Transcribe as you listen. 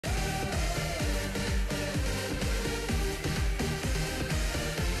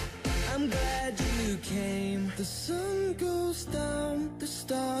came. The sun goes down, the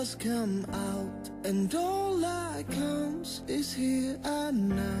stars come out, and all that comes is here and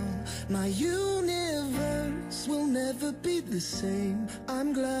now. My universe will never be the same.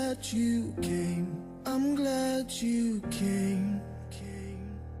 I'm glad you came. I'm glad you came.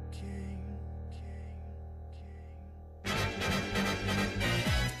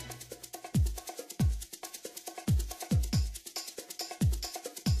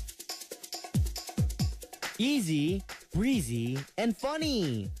 Easy, breezy, and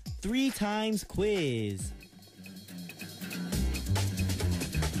funny. 3 times quiz.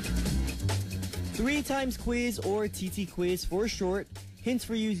 3 times quiz, or TT quiz for short. Hints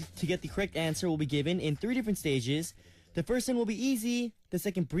for you to get the correct answer will be given in 3 different stages. The first one will be easy, the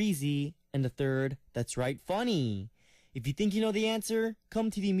second breezy, and the third, that's right, funny. If you think you know the answer, come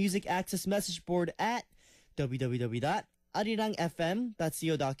to the Music Access message board at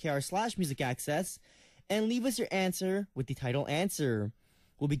www.arirangfm.co.kr/musicaccess and leave us your answer with the title answer.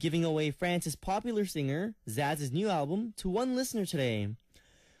 We'll be giving away France's popular singer, Zaz's new album, to one listener today.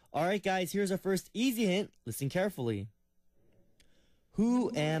 Alright guys, here's our first easy hint. Listen carefully.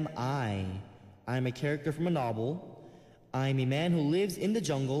 Who am I? I'm a character from a novel. I'm a man who lives in the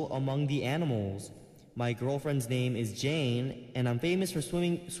jungle among the animals. My girlfriend's name is Jane, and I'm famous for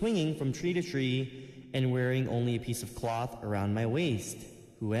swinging from tree to tree and wearing only a piece of cloth around my waist.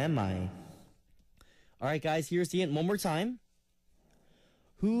 Who am I? Alright guys, here's the hint one more time.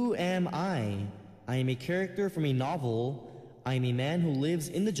 Who am I? I am a character from a novel. I am a man who lives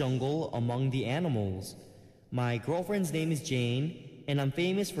in the jungle among the animals. My girlfriend's name is Jane, and I'm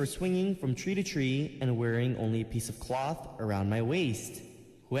famous for swinging from tree to tree and wearing only a piece of cloth around my waist.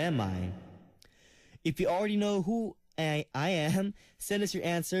 Who am I? If you already know who I am, send us your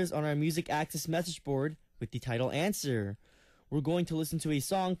answers on our Music Access message board with the title answer. We're going to listen to a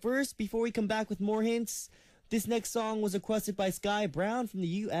song first before we come back with more hints. This next song was requested by Sky Brown from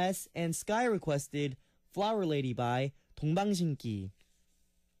the US, and Sky requested Flower Lady by 동방신기.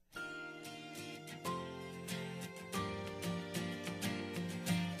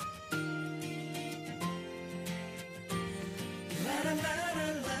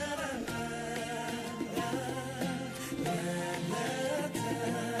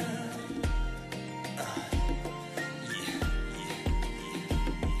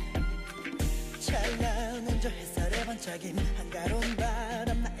 찬란한 저 햇살에 반짝임 한가로운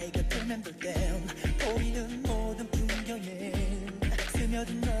바람 나의 곁을 맴돌 땐 보이는 모든 풍경에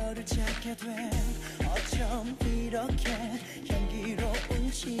스며든 너를 찾게 돼. 어쩜 이렇게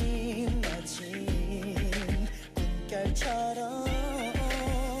향기로운지 마치 꿈결처럼.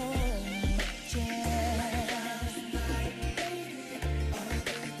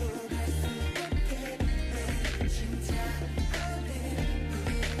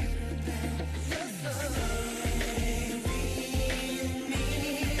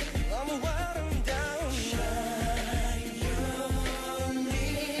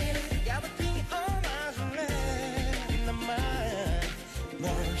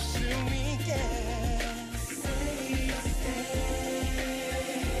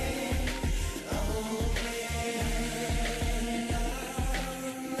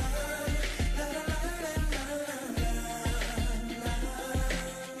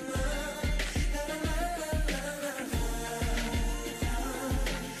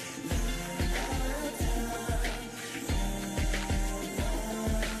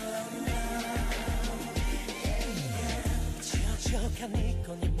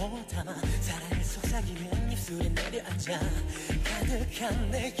 사랑을 속삭이면 입술에 내려앉아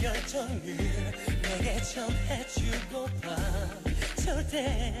가득한 내 결정을 내게 전해주고파.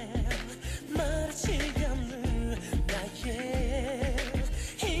 절대 마르지 않는 나의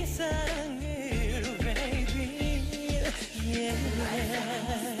이 사랑을 baby yeah.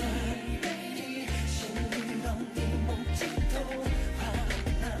 신비로운 네 몸짓도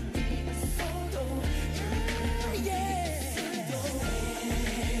환한 미소도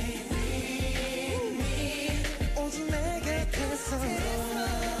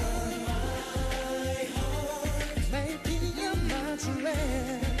매일 비어 맞을래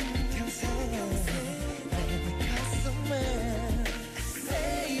평생 내 가슴에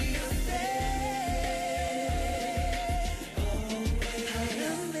Say you say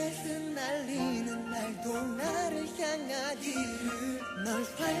바람에 흩날리는 날도 나를 향하기를 널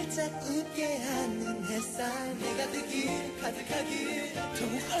활짝 웃게 하는 햇살 내가 되길 가득하길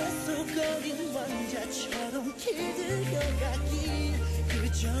동화속어린 왕자처럼 길들여가길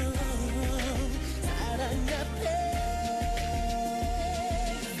그저 사랑 앞에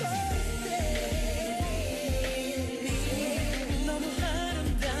너무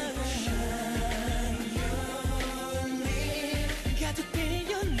아름다워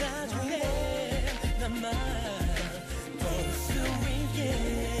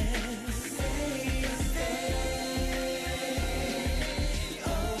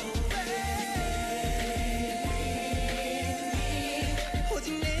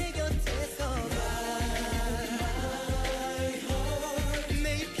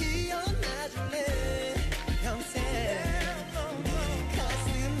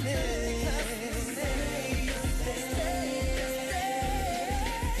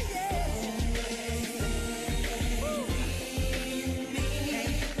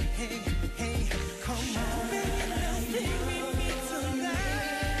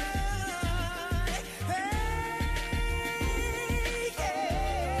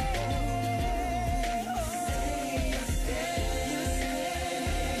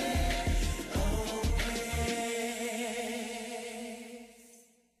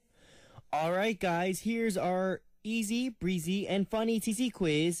Alright guys, here's our easy, breezy, and funny TC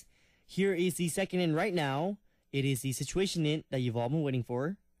quiz. Here is the second in right now. It is the situation in that you've all been waiting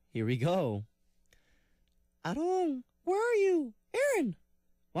for. Here we go. Aron, where are you? Aron!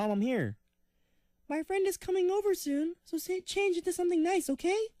 Mom, I'm here. My friend is coming over soon, so change into something nice,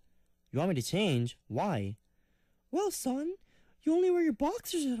 okay? You want me to change? Why? Well, son, you only wear your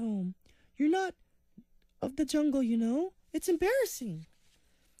boxers at home. You're not of the jungle, you know? It's embarrassing.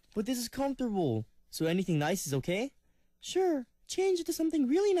 But this is comfortable, so anything nice is okay? Sure, change into something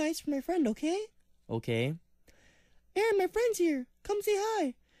really nice for my friend, okay? Okay. Aron, my friend's here. Come say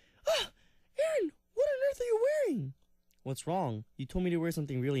hi. Ah, Aron, what on earth are you wearing? What's wrong? You told me to wear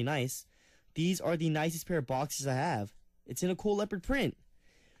something really nice. These are the nicest pair of boxers I have. It's in a cool leopard print.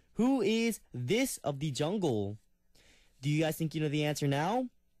 Who is this of the jungle? Do you guys think you know the answer now?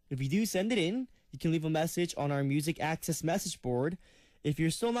 If you do, send it in. You can leave a message on our Music Access message board. If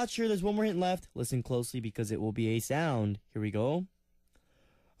you're still not sure, there's one more hint left. Listen closely because it will be a sound. Here we go.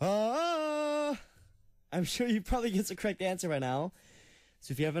 Ah! I'm sure you probably get the correct answer by now.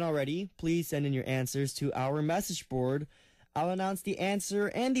 So if you haven't already, please send in your answers to our message board. I'll announce the answer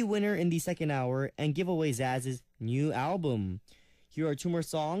and the winner in the second hour and give away Zaz's new album. Here are two more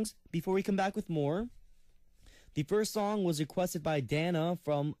songs before we come back with more. The first song was requested by Dana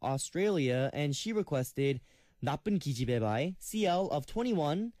from Australia, and she requested 나쁜 기집애 by CL of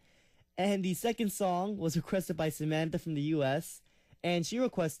 21. And the second song was requested by Samantha from the US, and she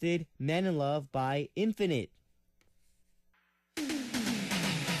requested Man in Love by Infinite.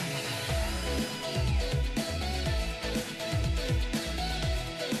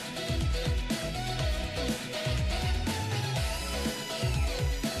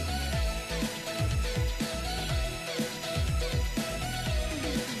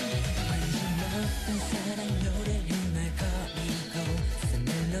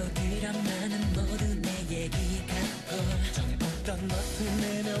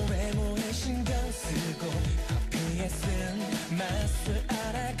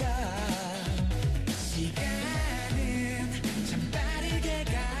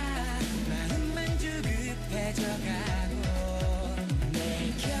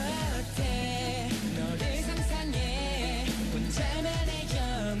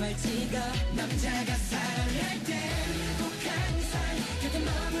 남자가 사랑할 땐꼭 항상 곁에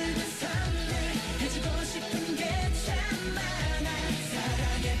머물던 선물 해주고 싶은 게 참 많아.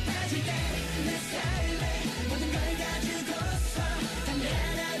 사랑에 빠질 때 내 삶에 모든 걸 다 주고서 단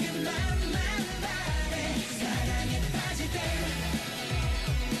하나 그만만 바래. 사랑에 빠질 때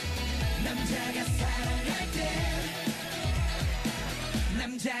남자가 사랑할 때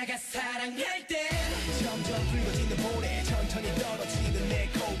남자가 사랑할 때 점점 붉어지는 모래 천천히 떨어지는 내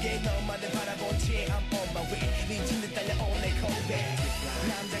고개 너만을 바라본 채 I'm on my way 미치는 달려온 내 고백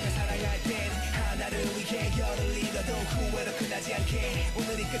남자가 사랑할 땐 하나를 위해 열을 잃어도 후회로 끝나지 않게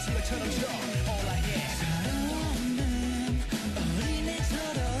오늘이 끝인 것처럼 줘 All I have 사랑없는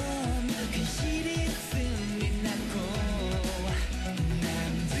어린애처럼 괜시리 웃음이 나고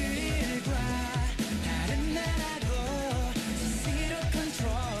남들과 다른 나라고 스스로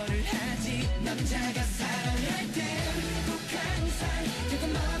컨트롤을 하지 남자가 사랑할 땐 꼭 항상 곁에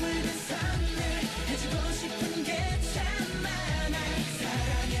머물던 선물 해주고 싶은 게 참 많아.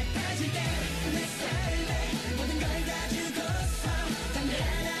 사랑에 빠질 때 내 삶에 모든 걸 다 주고서 단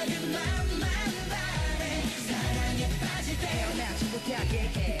하나 그만만 바래. 사랑에 빠질 때 태어나지 못하게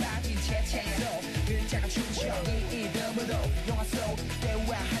빠진 채채로 글자가 춤춰 이 이름으로 영화 속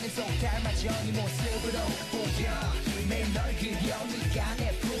대화하는 속 닮아져 네 모습으로 보여 매일 널 그려 네가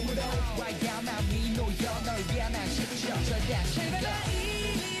내 품으로 와야만이 놓여 널 위한 난 쉽죠 절대 제발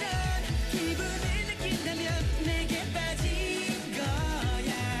이런 기분을 느낀다면 내게 빠진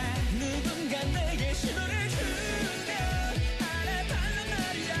거야. 누군가 내게 신호를 주면 알아달란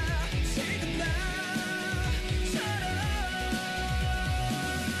말이야. 지금 나처럼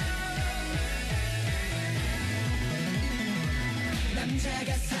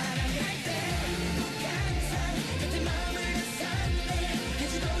남자가 사랑할 때 꼭 항상 곁에 머물던 선물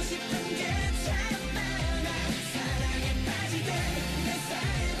해주고 싶은 게 참 많아. 사랑에 빠질 때 내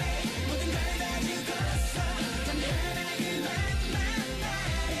삶에 모든 걸 다 주고서 단 하나 그만만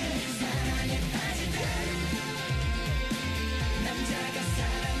바래. 사랑에 빠질 때 남자가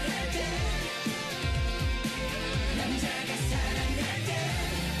사랑할 때 남자가 사랑할 때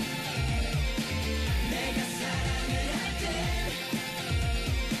내가 사랑을 할 때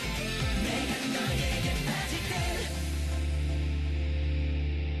내가 너에게 빠질 때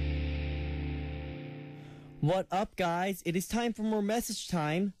What up, guys? It is time for more message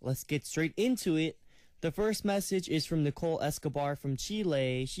time. Let's get straight into it. The first message is from Nicole Escobar from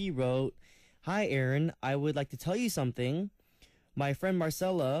Chile. She wrote, Hi, Aaron. I would like to tell you something. My friend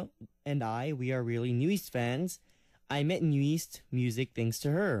Marcella and I, we are really New East fans. I met New East music thanks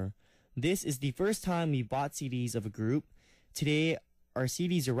to her. This is the first time we bought CDs of a group. Today, our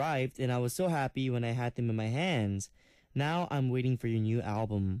CDs arrived, and I was so happy when I had them in my hands. Now I'm waiting for your new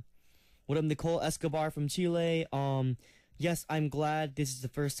album. What up, Nicole Escobar from Chile? Yes, I'm glad this is the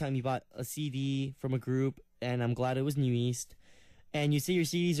first time you bought a CD from a group, and I'm glad it was New East. And you say your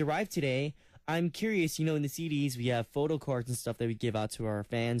CDs arrived today. I'm curious, in the CDs, we have photo cards and stuff that we give out to our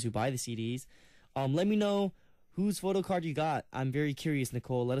fans who buy the CDs. Let me know whose photo card you got. I'm very curious,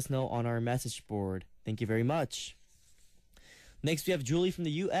 Nicole. Let us know on our message board. Thank you very much. Next, we have Julie from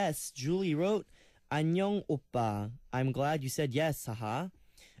the U.S. Julie wrote, 안녕, 오빠. I'm glad you said yes, haha.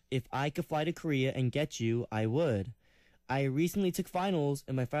 If I could fly to Korea and get you, I would. I recently took finals,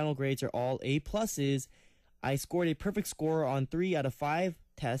 and my final grades are all A+. I scored a perfect score on 3 out of 5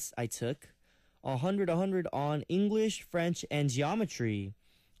 tests I took. 100 on English, French, and geometry.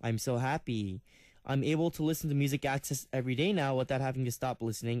 I'm so happy. I'm able to listen to Music Access every day now without having to stop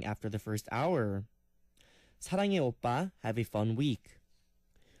listening after the first hour. 사랑해, 오빠. Have a fun week.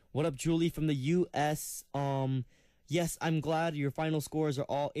 What up, Julie from the U.S.? Yes, I'm glad your final scores are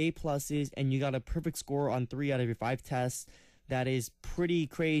all A+, and you got a perfect score on 3 out of your 5 tests. That is pretty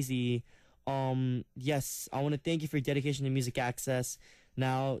crazy. Yes, I want to thank you for your dedication to Music Access.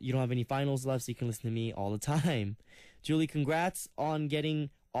 Now you don't have any finals left, so you can listen to me all the time. Julie, congrats on getting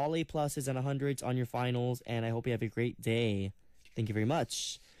all A+ and 100s on your finals, and I hope you have a great day. Thank you very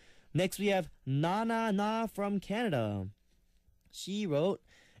much. Next, we have Na from Canada. She wrote,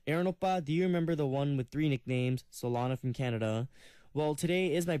 Aron oppa, do you remember the one with 3 nicknames, Solana from Canada? Well,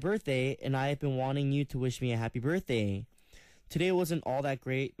 today is my birthday, and I have been wanting you to wish me a happy birthday. Today wasn't all that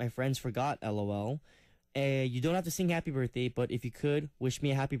great. My friends forgot, lol. You don't have to sing happy birthday, but if you could, wish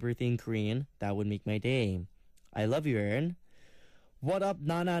me a happy birthday in Korean. That would make my day. I love you, Aaron. What up,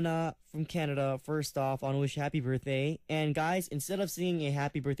 Na from Canada? First off, I want to wish you happy birthday. And guys, instead of singing a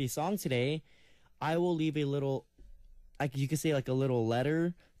happy birthday song today, I will leave a little, you could say like a little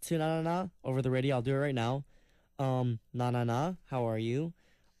letter to Na over the radio. I'll do it right now. Na, how are you?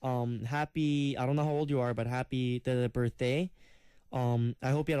 Happy, I don't know how old you are, but happy birthday. I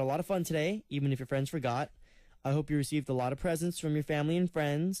hope you had a lot of fun today, even if your friends forgot. I hope you received a lot of presents from your family and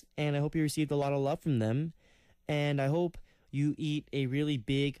friends, and I hope you received a lot of love from them. And I hope you eat a really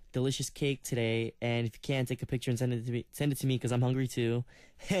big, delicious cake today. And if you can, take a picture and send it to me because I'm hungry too.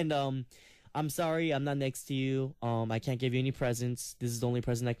 And I'm sorry I'm not next to you. I can't give you any presents. This is the only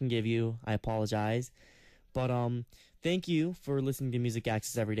present I can give you. I apologize. But thank you for listening to Music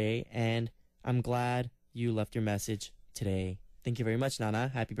Access every day, and I'm glad you left your message today. Thank you very much, Nana.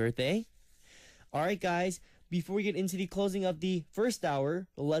 Happy birthday. All right, guys. Before we get into the closing of the first hour,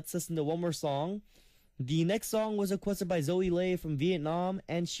 let's listen to one more song. The next song was requested by Zoe Lay from Vietnam,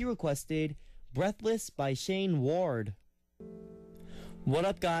 and she requested Breathless by Shane Ward. What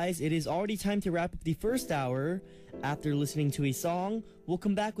up, guys? It is already time to wrap up the first hour. After listening to a song, we'll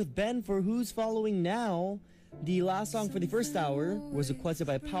come back with Ben for Who's Following Now. The last song for the first hour was requested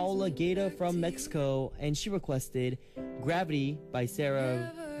by Paula Gaeta from Mexico, and she requested Gravity by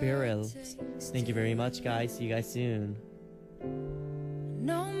Sarah Beryl. Thank you very much, guys. See you guys soon.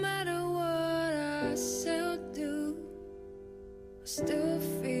 No matter what I say or do, I still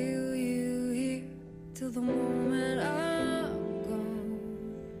feel you here till the moment I